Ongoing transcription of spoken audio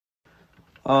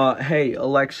Hey,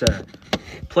 Alexa,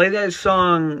 play that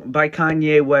song by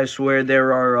Kanye West where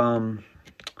there are,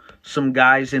 some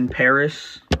guys in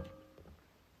Paris.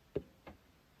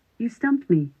 You stumped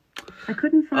me. I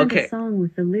couldn't find a song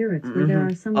with the lyrics where there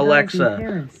are some guys in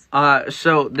Paris.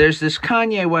 So there's this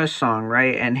Kanye West song,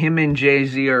 right? And him and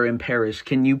Jay-Z are in Paris.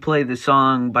 Can you play the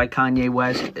song by Kanye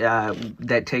West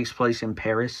that takes place in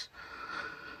Paris?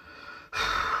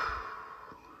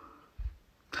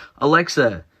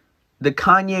 Alexa, the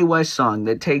Kanye West song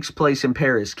that takes place in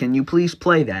Paris. Can you please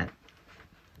play that?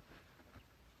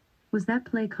 Was that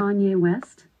play Kanye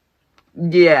West?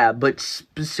 Yeah, but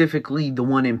specifically the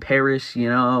one in Paris, you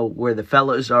know, where the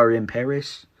fellas are in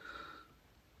Paris.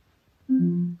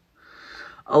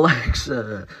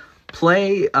 Alexa,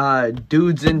 play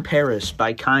Dudes in Paris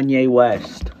by Kanye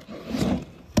West.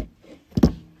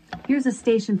 Here's a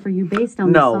station for you based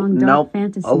on the song Dark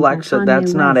Fantasy by Alexa, Kanye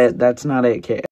that's not West. it. That's not it, Kate.